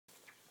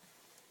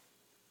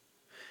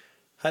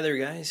Hi there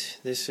guys,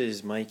 this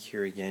is Mike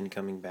here again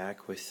coming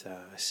back with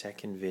a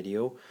second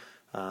video.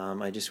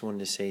 I just wanted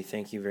to say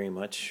thank you very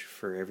much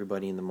for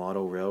everybody in the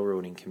model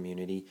railroading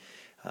community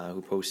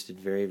who posted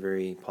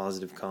very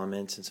positive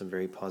comments and some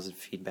very positive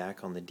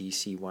feedback on the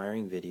DC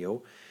wiring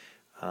video.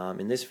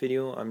 In this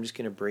video I'm just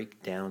going to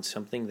break down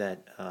something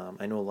that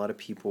I know a lot of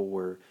people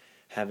were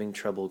having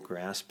trouble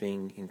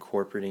grasping,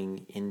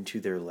 incorporating into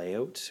their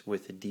layouts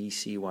with the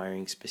DC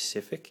wiring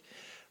specific,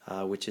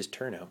 which is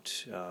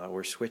turnout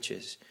or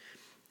switches.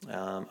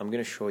 I'm going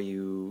to show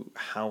you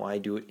how I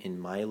do it in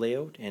my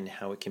layout and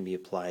how it can be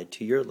applied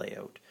to your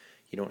layout.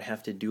 You don't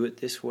have to do it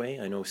this way.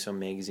 I know some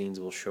magazines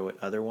will show it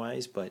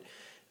otherwise, but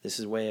this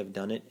is the way I've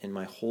done it, and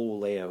my whole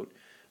layout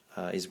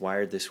is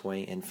wired this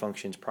way and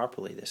functions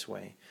properly this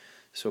way.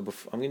 So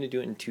I'm going to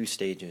do it in two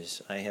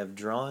stages. I have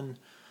drawn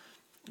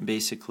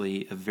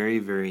basically a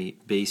very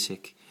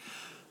basic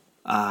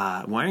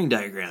wiring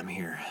diagram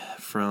here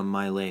from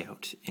my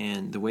layout,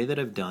 and the way that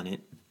I've done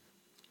it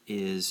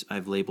is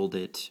I've labeled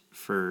it,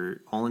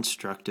 for all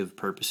instructive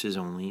purposes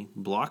only,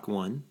 block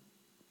 1,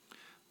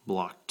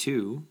 block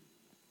 2,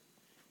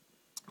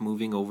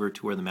 moving over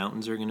to where the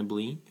mountains are going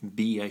to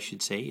be, I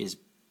should say, is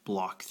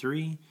block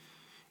 3,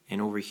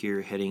 and over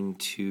here heading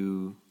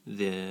to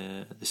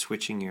the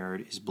switching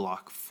yard is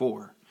block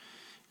 4.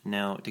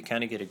 Now, to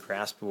kind of get a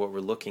grasp of what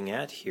we're looking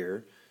at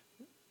here,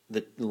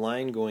 the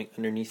line going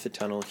underneath the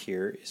tunnel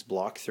here is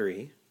block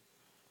 3.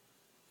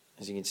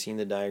 As you can see in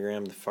the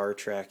diagram, the far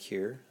track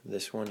here,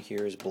 this one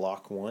here is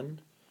block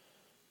 1,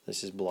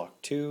 this is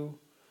block 2,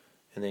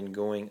 and then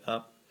going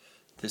up,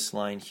 this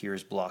line here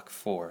is block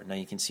 4. Now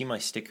you can see my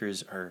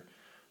stickers are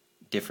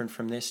different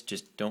from this,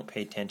 just don't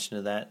pay attention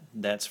to that.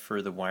 That's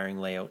for the wiring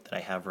layout that I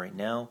have right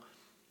now.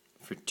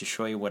 To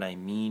show you what I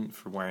mean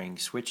for wiring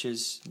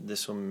switches,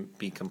 this will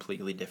be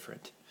completely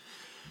different.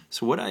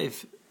 So what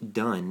I've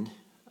done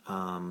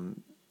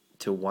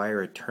to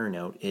wire a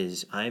turnout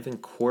is I've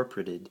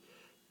incorporated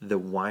the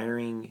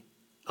wiring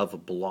of a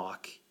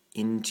block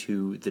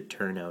into the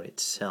turnout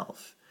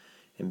itself.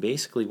 And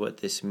basically what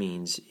this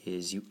means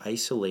is you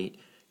isolate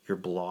your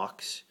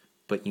blocks,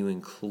 but you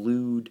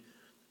include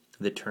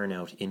the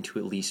turnout into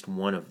at least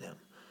one of them.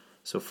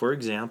 So for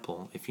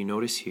example, if you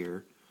notice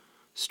here,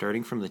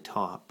 starting from the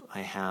top,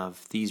 I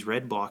have these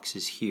red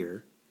boxes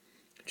here,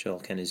 which I'll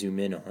kind of zoom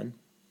in on.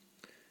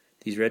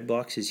 These red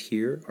boxes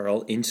here are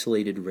all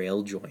insulated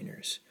rail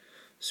joiners.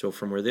 So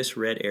from where this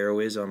red arrow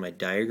is on my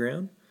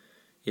diagram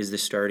is the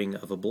starting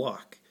of a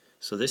block.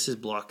 So this is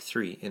block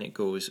 3, and it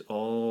goes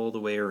all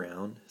the way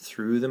around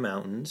through the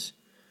mountains,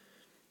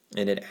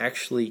 and it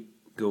actually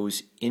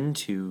goes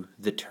into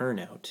the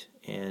turnout,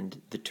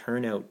 and the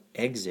turnout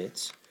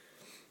exits.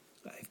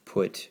 I've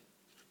put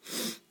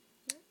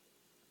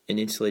an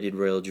insulated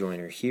rail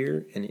joiner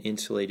here and an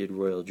insulated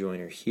rail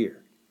joiner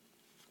here.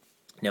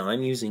 Now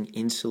I'm using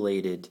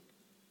insulated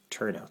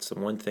turnouts. The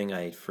one thing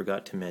I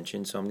forgot to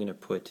mention, so I'm going to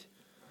put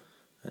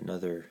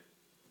another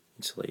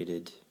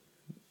insulated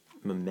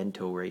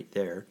memento right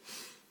there.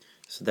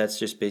 So that's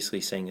just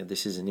basically saying that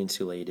this is an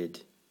insulated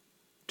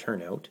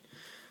turnout.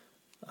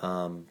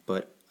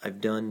 But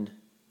I've done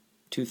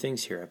two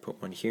things here. I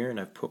put one here and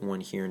I've put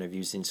one here, and I've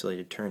used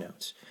insulated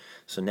turnouts.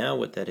 So now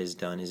what that has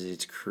done is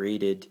it's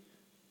created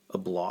a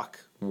block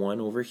 1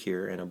 over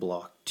here and a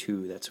block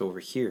 2 that's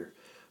over here.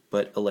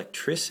 But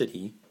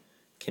electricity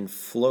can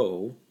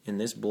flow in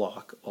this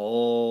block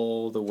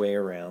all the way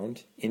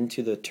around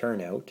into the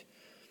turnout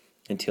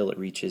until it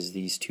reaches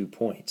these 2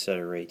 points that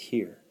are right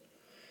here.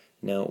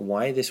 Now,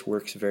 why this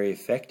works very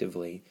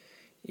effectively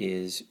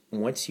is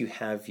once you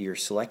have your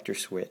selector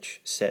switch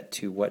set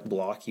to what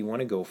block you want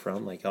to go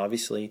from, like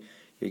obviously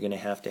you're going to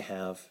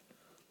have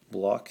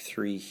block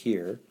 3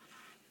 here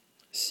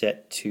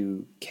set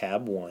to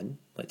cab 1,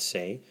 let's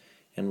say,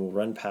 and we'll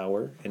run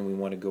power and we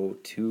want to go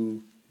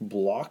to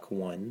block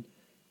 1,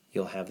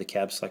 you'll have the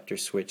cab selector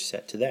switch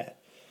set to that.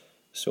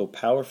 So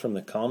power from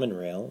the common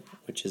rail,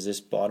 which is this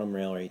bottom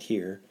rail right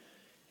here,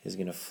 is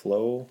going to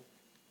flow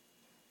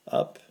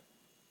up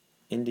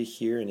into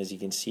here, and as you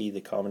can see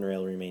the common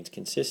rail remains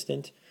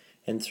consistent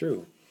and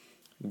through.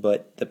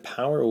 But the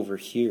power over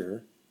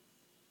here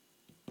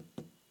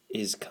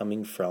is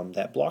coming from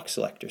that block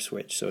selector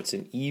switch, so it's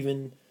an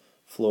even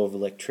flow of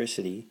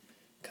electricity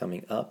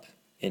coming up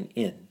and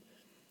in.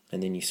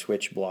 And then you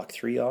switch block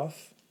 3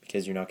 off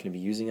because you're not going to be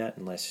using that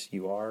unless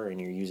you are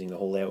and you're using the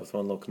whole layout with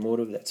one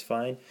locomotive, that's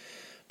fine.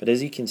 But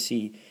as you can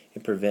see,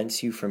 it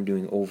prevents you from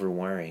doing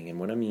overwiring. And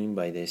what I mean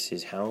by this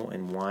is how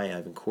and why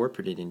I've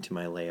incorporated into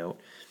my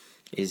layout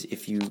is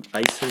if you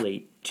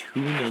isolate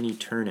too many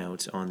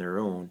turnouts on their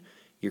own,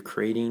 you're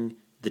creating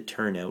the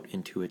turnout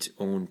into its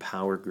own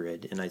power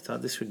grid. And I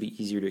thought this would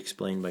be easier to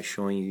explain by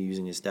showing you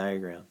using this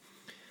diagram.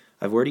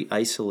 I've already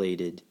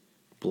isolated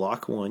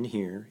block 1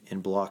 here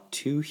and block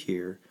 2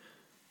 here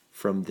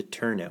from the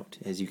turnout,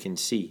 as you can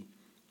see,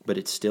 but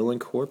it's still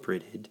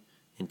incorporated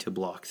into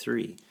block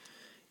 3.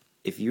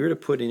 If you were to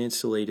put an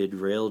insulated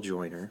rail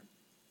joiner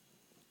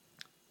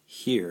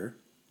here,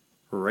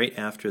 right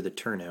after the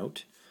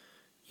turnout,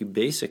 you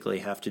basically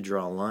have to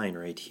draw a line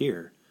right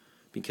here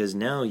because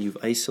now you've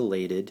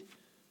isolated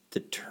the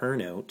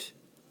turnout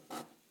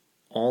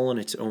all on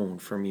its own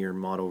from your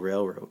model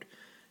railroad.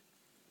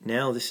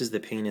 Now this is the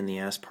pain in the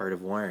ass part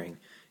of wiring.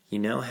 You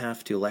now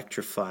have to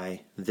electrify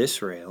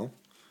this rail.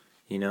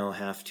 You now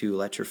have to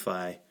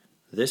electrify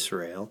this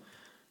rail.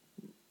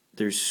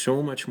 There's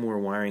so much more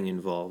wiring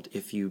involved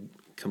if you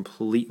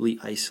completely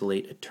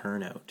isolate a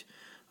turnout.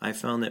 I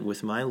found that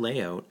with my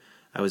layout,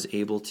 I was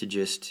able to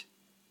just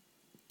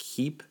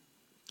keep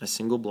a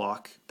single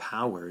block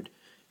powered,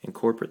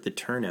 incorporate the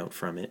turnout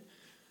from it,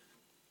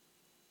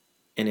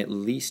 and at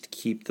least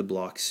keep the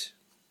blocks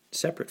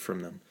separate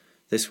from them.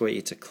 This way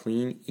it's a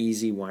clean,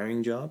 easy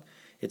wiring job.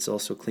 It's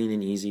also clean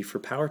and easy for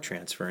power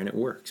transfer, and it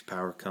works.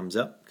 Power comes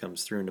up,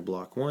 comes through into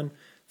block 1,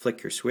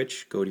 flick your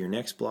switch, go to your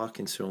next block,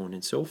 and so on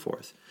and so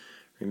forth.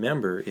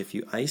 Remember, if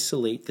you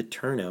isolate the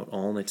turnout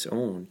all on its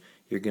own,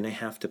 you're going to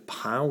have to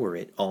power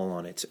it all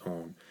on its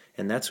own.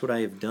 And that's what I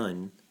have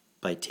done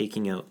by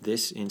taking out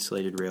this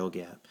insulated rail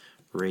gap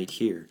right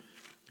here,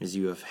 is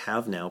you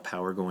have now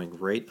power going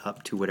right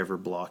up to whatever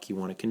block you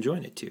want to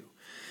conjoin it to.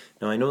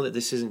 Now I know that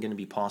this isn't going to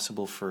be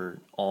possible for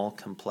all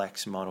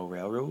complex model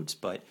railroads,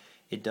 but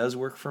it does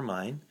work for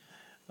mine.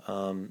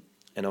 And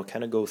I'll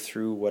kind of go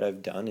through what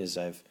I've done. Is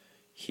I've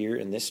here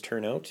in this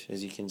turnout,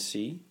 as you can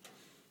see,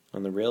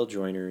 on the rail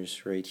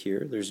joiners right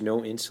here, there's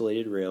no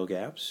insulated rail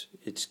gaps.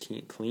 It's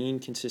clean,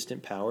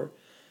 consistent power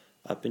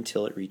up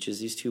until it reaches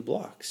these two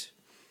blocks.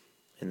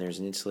 And there's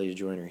an insulated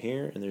joiner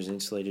here, and there's an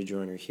insulated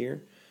joiner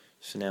here.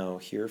 So now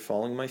here,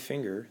 following my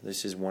finger,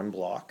 this is one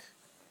block.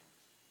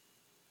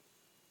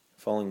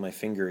 Following my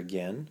finger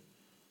again,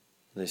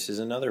 this is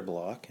another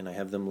block, and I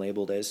have them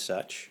labeled as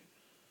such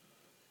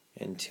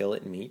until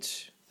it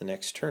meets the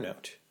next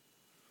turnout.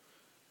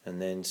 And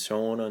then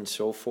so on and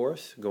so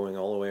forth, going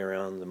all the way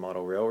around the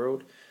model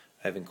railroad.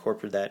 I've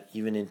incorporated that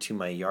even into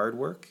my yard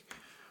work,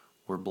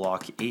 where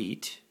block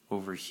 8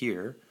 over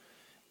here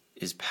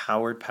is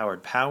powered,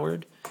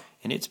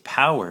 and it's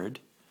powered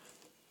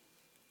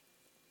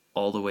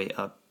all the way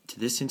up to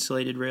this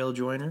insulated rail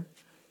joiner.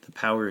 The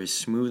power is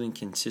smooth and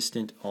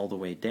consistent all the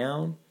way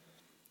down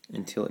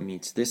until it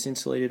meets this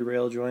insulated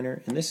rail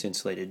joiner and this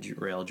insulated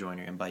rail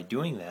joiner. And by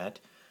doing that,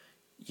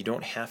 you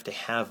don't have to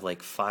have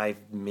like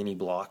 5 mini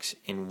blocks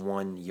in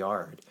one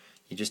yard.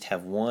 You just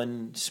have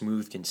one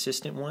smooth,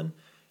 consistent one,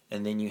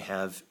 and then you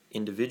have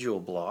individual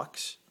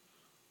blocks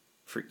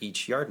for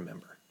each yard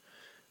member.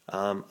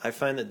 I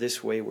find that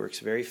this way works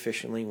very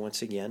efficiently.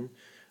 Once again,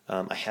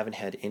 I haven't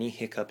had any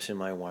hiccups in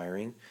my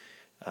wiring.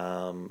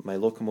 My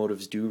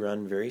locomotives do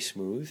run very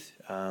smooth,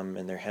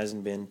 and there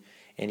hasn't been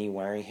any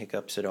wiring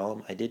hiccups at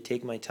all. I did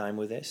take my time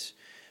with this,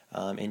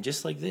 and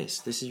just like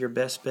this is your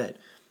best bet.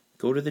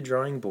 Go to the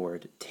drawing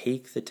board,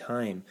 take the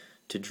time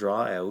to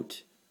draw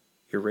out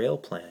your rail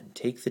plan.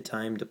 Take the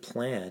time to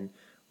plan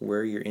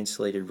where your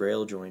insulated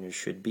rail joiners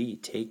should be.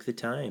 Take the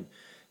time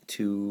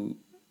to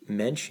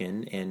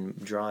mention and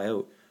draw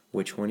out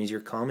which one is your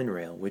common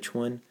rail, which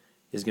one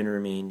is going to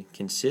remain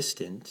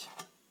consistent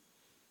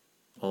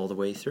all the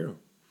way through.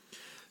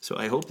 So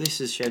I hope this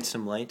has shed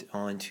some light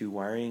onto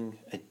wiring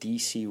a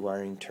DC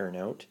wiring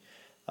turnout.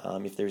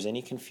 If there's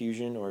any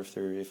confusion, or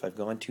if I've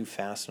gone too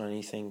fast on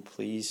anything,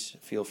 please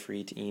feel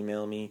free to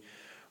email me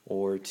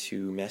or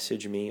to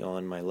message me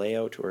on my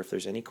layout, or if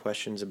there's any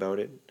questions about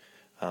it,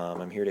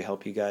 I'm here to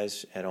help you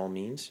guys at all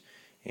means.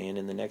 And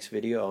in the next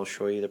video, I'll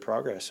show you the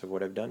progress of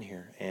what I've done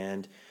here,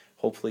 and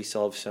hopefully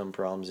solve some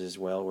problems as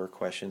well, or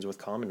questions with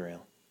common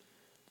rail.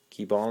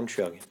 Keep on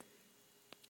chugging.